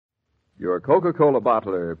Your Coca-Cola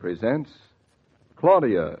bottler presents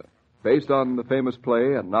Claudia, based on the famous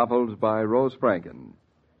play and novels by Rose Franken.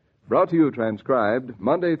 Brought to you transcribed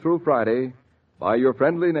Monday through Friday by your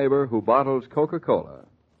friendly neighbor who bottles Coca-Cola.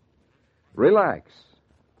 Relax,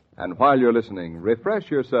 and while you're listening,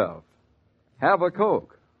 refresh yourself. Have a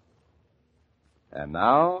Coke. And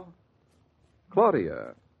now,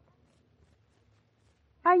 Claudia.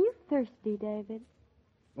 Are you thirsty, David?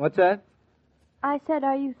 What's that? I said,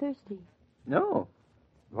 are you thirsty? No.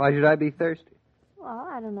 Why should I be thirsty? Well,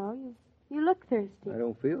 I don't know. You look thirsty. I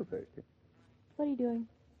don't feel thirsty. What are you doing?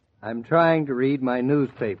 I'm trying to read my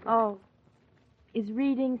newspaper. Oh. Is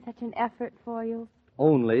reading such an effort for you?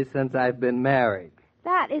 Only since I've been married.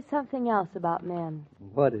 That is something else about men.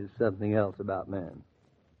 What is something else about men?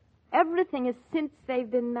 Everything is since they've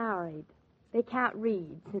been married. They can't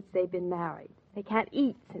read since they've been married. They can't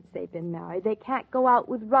eat since they've been married. They can't go out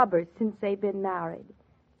with rubbers since they've been married.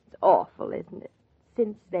 It's awful, isn't it?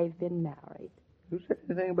 Since they've been married. Who said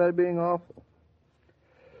anything about it being awful?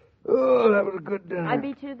 Oh, that was a good dinner. I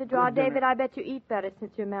beat you to the draw, David. I bet you eat better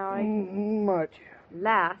since you're married. Much.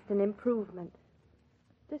 Last, an improvement.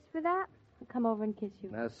 Just for that, I'll come over and kiss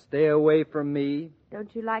you. Now, stay away from me.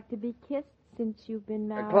 Don't you like to be kissed since you've been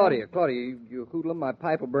married? Claudia, you hoodlum, my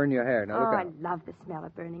pipe will burn your hair. Now, look out. I love the smell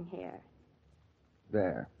of burning hair.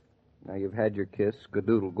 There. Now you've had your kiss.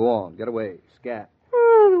 Skadoodle. Go on. Get away. Scat.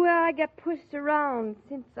 Oh, the way I get pushed around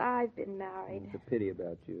since I've been married. It's a pity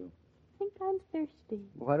about you. I think I'm thirsty.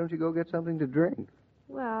 Why don't you go get something to drink?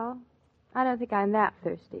 Well, I don't think I'm that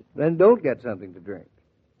thirsty. Then don't get something to drink.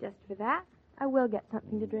 Just for that, I will get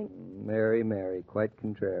something to drink. Mary, quite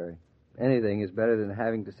contrary. Anything is better than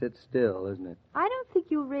having to sit still, isn't it? I don't think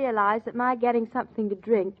you realize that my getting something to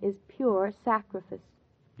drink is pure sacrifice.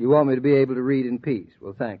 You want me to be able to read in peace.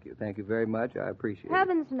 Well, thank you. Thank you very much. I appreciate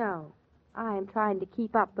Heavens, no. I am trying to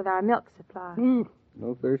keep up with our milk supply. it.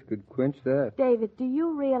 No thirst could quench that. David, do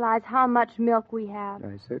you realize how much milk we have?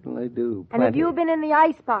 I certainly do. And have you been in the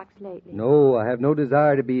icebox lately? No, I have no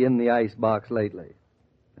desire to be in the icebox lately.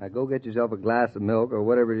 Now go get yourself a glass of milk or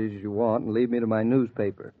whatever it is you want and leave me to my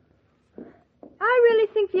newspaper. I really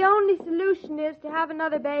think the only solution is to have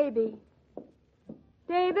another baby.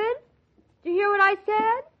 David, do you hear what I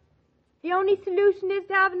said? The only solution is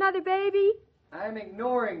to have another baby. I'm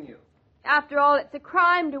ignoring you. After all, it's a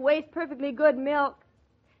crime to waste perfectly good milk.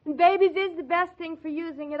 And babies is the best thing for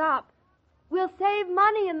using it up. We'll save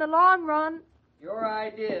money in the long run. Your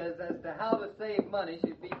ideas as to how to save money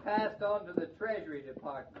should be passed on to the Treasury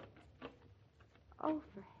Department. Oh,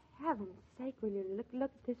 for heaven's sake, will you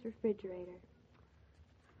look at this refrigerator?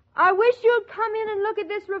 I wish you'd come in and look at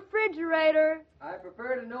this refrigerator. I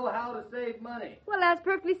prefer to know how to save money. Well, that's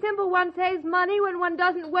perfectly simple. One saves money when one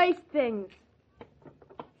doesn't waste things.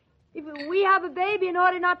 If we have a baby, in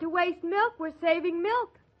order not to waste milk, we're saving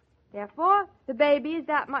milk. Therefore, the baby is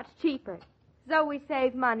that much cheaper. So we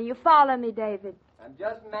save money. You follow me, David? I'm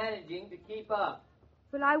just managing to keep up.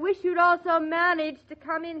 Well, I wish you'd also manage to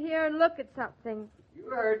come in here and look at something. You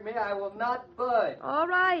heard me. I will not budge. All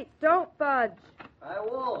right, don't budge. I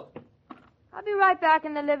won't. I'll be right back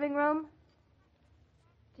in the living room.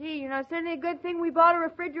 Gee, certainly a good thing we bought a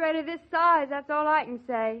refrigerator this size. That's all I can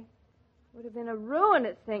say. Would have been a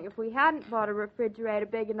ruinous thing if we hadn't bought a refrigerator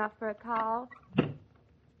big enough for a cow.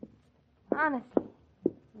 Honestly,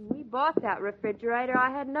 when we bought that refrigerator,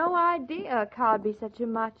 I had no idea a cow'd be such a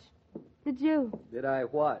much. Did you? Did I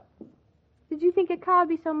what? Did you think a cow'd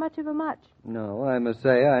be so much of a much? No, I must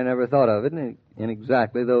say I never thought of it in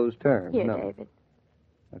exactly those terms. Here, no. David.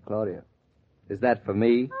 Now, Claudia, is that for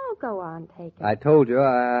me? Oh, go on, take it. I told you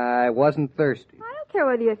I wasn't thirsty. I don't care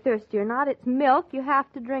whether you're thirsty or not. It's milk. You have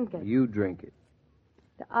to drink it. You drink it.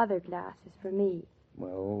 The other glass is for me.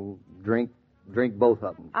 Well, drink both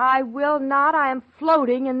of them. I will not. I am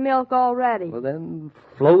floating in milk already. Well, then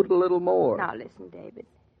float a little more. Now, listen, David.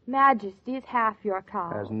 Majesty is half your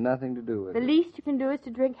cow. Has nothing to do with The it. least you can do is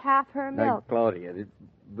to drink half her Now, milk. Claudia,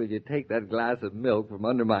 will you take that glass of milk from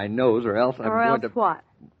under my nose, or else I'm going to... What?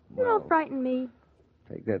 You Well, don't frighten me.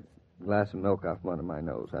 Take that glass of milk off from under my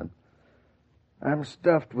nose. I'm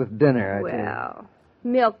stuffed with dinner, I tell you. Well,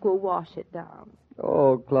 milk will wash it down.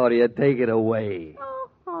 Oh, Claudia, take it away. Oh,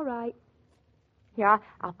 all right. Here,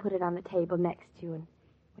 I'll put it on the table next to you, and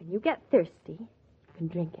when you get thirsty, you can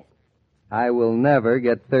drink it. I will never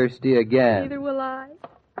get thirsty again. Neither will I.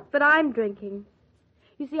 But I'm drinking.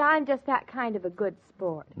 You see, I'm just that kind of a good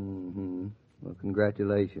sport. Mm-hmm. Well,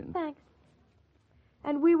 congratulations. Thanks.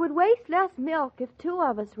 And we would waste less milk if two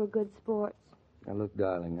of us were good sports. Now, look,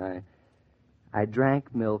 darling, I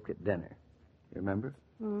drank milk at dinner. You remember?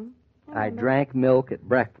 Hmm? I drank milk at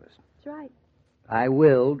breakfast. That's right. I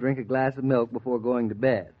will drink a glass of milk before going to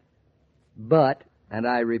bed. But, and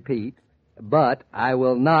I repeat, but I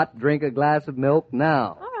will not drink a glass of milk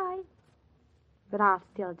now. All right. But I'll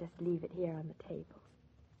still just leave it here on the table.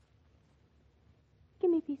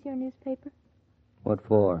 Give me a piece of your newspaper. What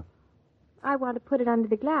for? I want to put it under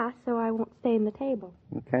the glass so I won't stain the table.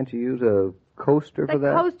 Can't you use a coaster for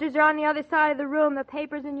that? The coasters are on the other side of the room. The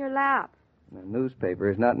paper's in your lap. The newspaper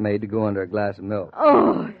is not made to go under a glass of milk.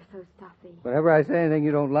 Oh, you're so stuffy. Whenever I say anything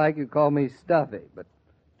you don't like, you call me stuffy. But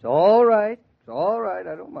it's all right. It's all right.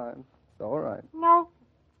 I don't mind. It's all right. No.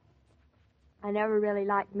 I never really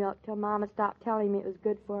liked milk till Mama stopped telling me it was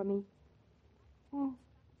good for me.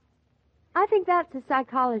 I think that's the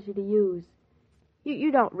psychology to use.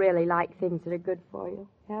 You don't really like things that are good for you,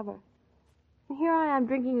 ever. And here I am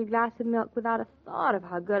drinking a glass of milk without a thought of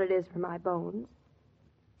how good it is for my bones.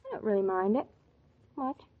 I don't really mind it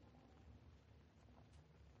much.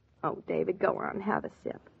 Oh, David, go on, have a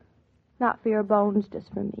sip. Not for your bones,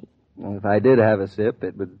 just for me. Well, if I did have a sip,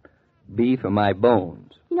 it would be for my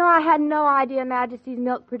bones. You know, I had no idea Majesty's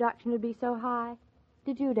milk production would be so high.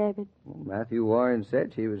 Did you, David? Well, Matthew Warren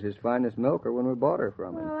said she was his finest milker when we bought her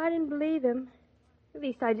from him. Well, I didn't believe him. At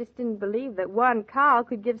least I just didn't believe that one cow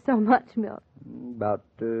could give so much milk. About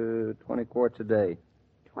 20 quarts a day.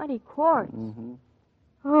 20 quarts? Mm-hmm.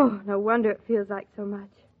 Oh, no wonder it feels like so much.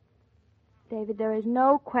 David, there is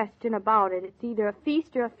no question about it. It's either a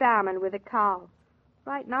feast or a famine with a cow.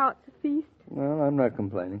 Right now it's a feast. Well, I'm not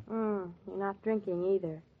complaining. You're not drinking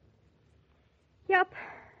either. Yep.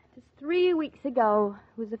 Just 3 weeks ago,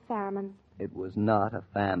 it was a famine. It was not a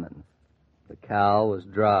famine. The cow was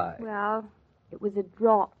dry. Well, it was a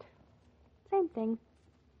drought. Same thing.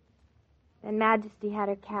 Then Majesty had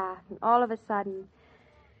her calf, and all of a sudden,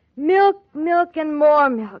 milk, milk, and more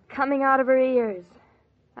milk coming out of her ears.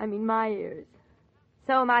 I mean, my ears.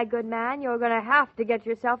 So, my good man, you're going to have to get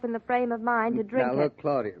yourself in the frame of mind to drink now, it. Now, look,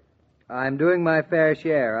 Claudia, I'm doing my fair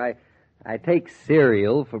share. I take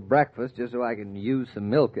cereal for breakfast just so I can use some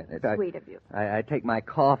milk in it. Sweet of you. I take my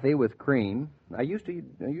coffee with cream. I used to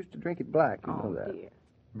drink it black, you know that. Dear.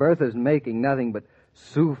 Bertha's making nothing but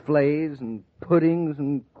souffles and puddings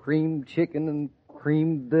and creamed chicken and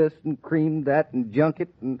creamed this and creamed that and junket.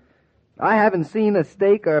 And I haven't seen a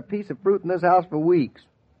steak or a piece of fruit in this house for weeks.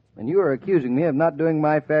 And you are accusing me of not doing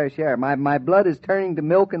my fair share. My blood is turning to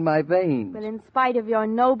milk in my veins. But in spite of your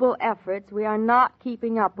noble efforts, we are not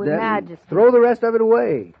keeping up with Then Majesty. Throw the rest of it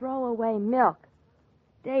away. Throw away milk.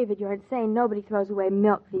 David, you're insane. Nobody throws away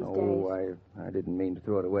milk these days. Oh, I didn't mean to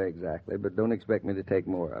throw it away exactly, but don't expect me to take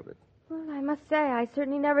more of it. Well, I must say, I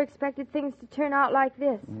certainly never expected things to turn out like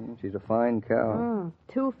this. She's a fine cow.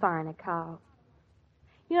 Too fine a cow.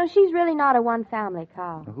 You know, she's really not a one-family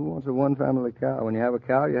cow. Who wants a one-family cow? When you have a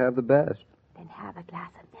cow, you have the best. Then have a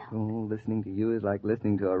glass of milk. Oh, listening to you is like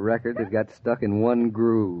listening to a record that got stuck in one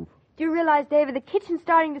groove. Do you realize, David, the kitchen's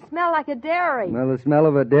starting to smell like a dairy? Well, the smell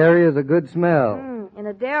of a dairy is a good smell. In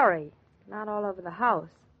a dairy. Not all over the house.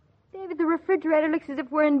 David, the refrigerator looks as if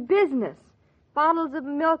we're in business. Bottles of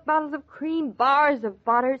milk, bottles of cream, bars of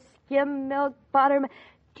butter, skim milk, butter.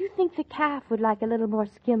 Do you think the calf would like a little more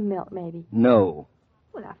skim milk, maybe? No.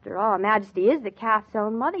 Well, after all, Majesty is the calf's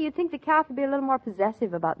own mother. You'd think the calf would be a little more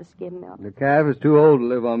possessive about the skim milk. The calf is too old to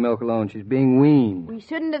live on milk alone. She's being weaned. We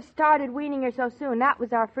shouldn't have started weaning her so soon. That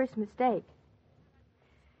was our first mistake.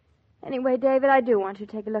 Anyway, David, I do want you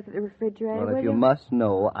to take a look at the refrigerator, Well, if will you must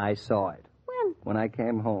know, I saw it. When? When I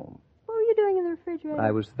came home. What were you doing in the refrigerator?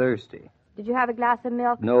 I was thirsty. Did you have a glass of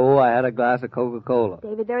milk? No, I had a glass of Coca-Cola.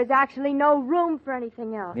 David, there is actually no room for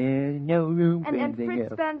anything else. There's no room for And anything Fritz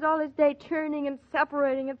else. spends all his day churning and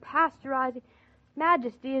separating and pasteurizing.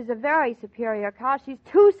 Majesty is a very superior cow. She's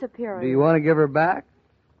too superior. Do you want to give her back?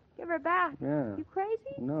 Give her back. Yeah. You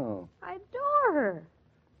crazy? No. I adore her.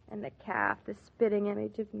 And the calf, the spitting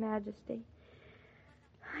image of Majesty.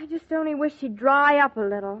 I just only wish she'd dry up a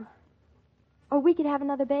little. Or we could have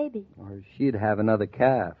another baby. Or she'd have another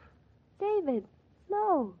calf. David,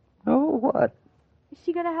 no. Oh, what? Is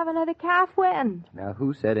she going to have another calf when? Now,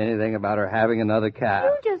 who said anything about her having another calf?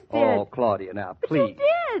 You just did. Oh, Claudia, now, But please. you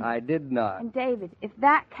did. I did not. And David, if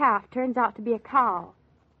that calf turns out to be a cow,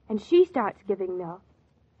 and she starts giving milk,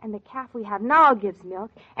 and the calf we have now gives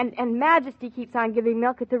milk, and Majesty keeps on giving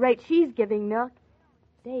milk at the rate she's giving milk,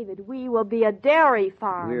 David, we will be a dairy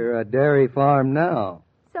farm. We're a dairy farm now.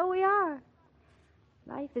 So we are.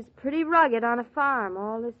 Life is pretty rugged on a farm,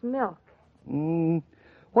 all this milk.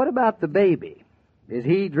 What about the baby? Is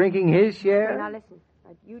he drinking his share? Now listen.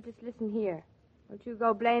 Now, you just listen here. Don't you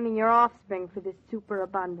go blaming your offspring for this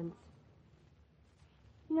superabundance.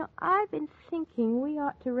 You know, I've been thinking we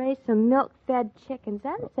ought to raise some milk-fed chickens.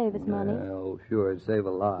 That'd save us money. Oh, sure, it'd save a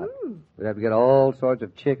lot. We'd have to get all sorts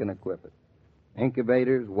of chicken equipment.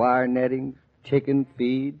 Incubators, wire nettings, chicken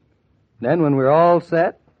feed. Then when we're all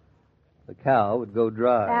set, the cow would go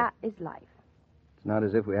dry. That is life. It's not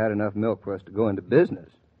as if we had enough milk for us to go into business.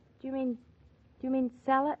 Do you mean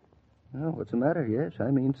sell it? Oh, what's the matter? Yes,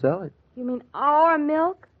 I mean sell it. You mean our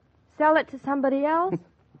milk? Sell it to somebody else?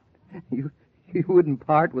 You wouldn't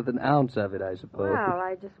part with an ounce of it, I suppose. Well,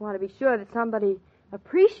 I just want to be sure that somebody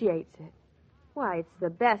appreciates it. Why, it's the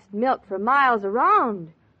best milk for miles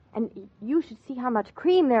around. And you should see how much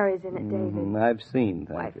cream there is in it, David. I've seen,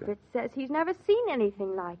 Why, thank you. Fritz says he's never seen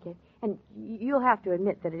anything like it. And you'll have to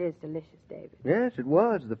admit that it is delicious, David. Yes, it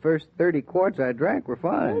was. The first 30 quarts I drank were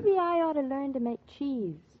fine. Maybe I ought to learn to make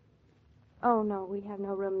cheese. Oh, no, we have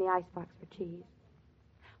no room in the icebox for cheese.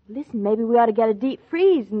 Listen, maybe we ought to get a deep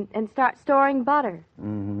freeze and start storing butter.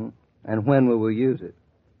 Mm-hmm. And when will we use it?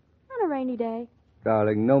 On a rainy day.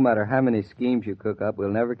 Darling, no matter how many schemes you cook up, we'll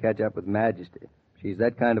never catch up with Majesty. She's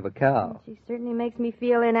that kind of a cow. She certainly makes me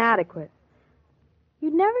feel inadequate.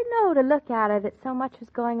 You'd never know to look at her that so much was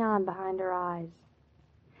going on behind her eyes.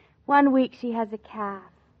 One week she has a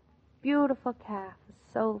calf. Beautiful calf with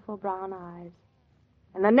soulful brown eyes.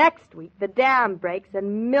 And the next week the dam breaks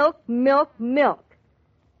and milk.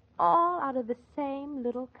 All out of the same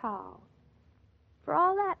little cow. For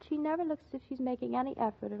all that, she never looks as if she's making any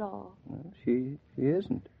effort at all. Well, she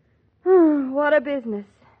isn't. What a business.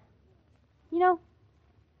 You know,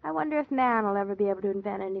 I wonder if man will ever be able to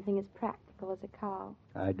invent anything as practical as a cow.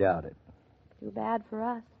 I doubt it. Too bad for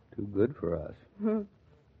us. Too good for us.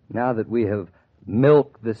 Now that we have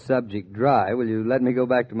milked the subject dry, will you let me go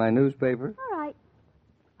back to my newspaper? All right.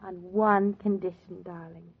 On one condition,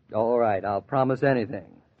 darling. All right, I'll promise anything.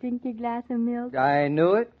 Drink your glass of milk. I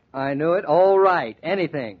knew it. All right,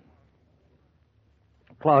 anything.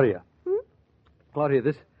 Claudia. Claudia,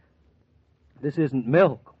 this isn't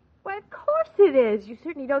milk. Why, of course it is. You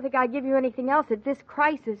certainly don't think I'd give you anything else at this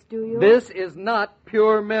crisis, do you? This is not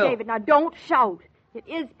pure milk. David, now don't shout. It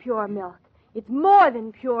is pure milk. It's more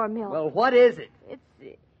than pure milk. Well, what is it?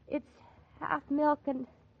 It's half milk and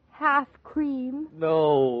half cream.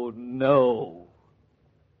 No.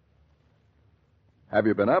 Have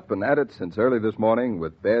you been up and at it since early this morning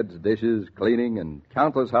with beds, dishes, cleaning, and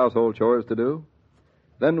countless household chores to do?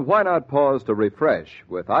 Then why not pause to refresh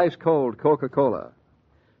with ice-cold Coca-Cola?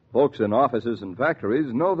 Folks in offices and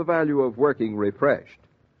factories know the value of working refreshed.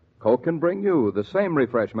 Coke can bring you the same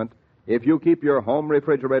refreshment if you keep your home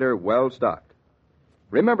refrigerator well stocked.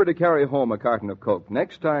 Remember to carry home a carton of Coke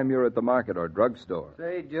next time you're at the market or drugstore.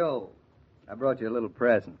 Say, Joe, I brought you a little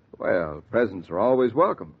present. Well, presents are always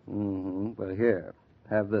welcome. Mm-hmm. Well, here,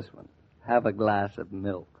 have this one. Have a glass of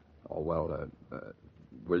milk. Oh, well,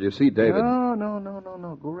 will you see, David?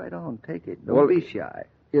 No. Go right on. Take it. Don't be shy.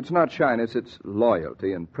 It's not shyness, it's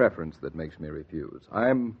loyalty and preference that makes me refuse.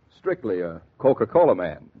 I'm strictly a Coca-Cola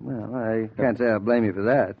man. Well, I can't say I blame you for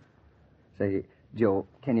that. Say, Joe,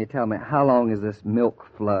 can you tell me how long is this milk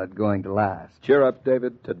flood going to last? Cheer up,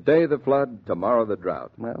 David. Today the flood, tomorrow the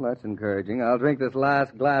drought. Well, that's encouraging. I'll drink this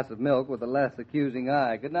last glass of milk with a less accusing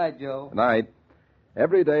eye. Good night, Joe. Good night.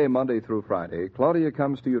 Every day, Monday through Friday, Claudia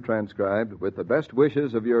comes to you transcribed with the best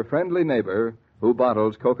wishes of your friendly neighbor who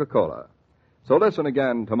bottles Coca-Cola. So listen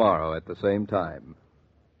again tomorrow at the same time.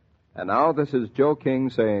 And now this is Joe King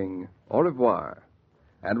saying au revoir.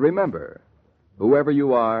 And remember, whoever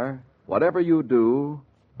you are, whatever you do,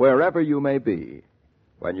 wherever you may be,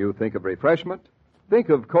 when you think of refreshment, think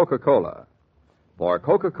of Coca-Cola. For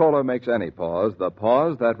Coca-Cola makes any pause the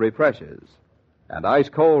pause that refreshes. And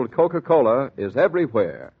ice-cold Coca-Cola is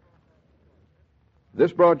everywhere.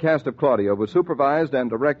 This broadcast of Claudia was supervised and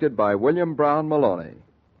directed by William Brown Maloney.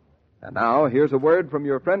 And now, here's a word from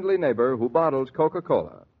your friendly neighbor who bottles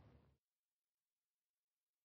Coca-Cola.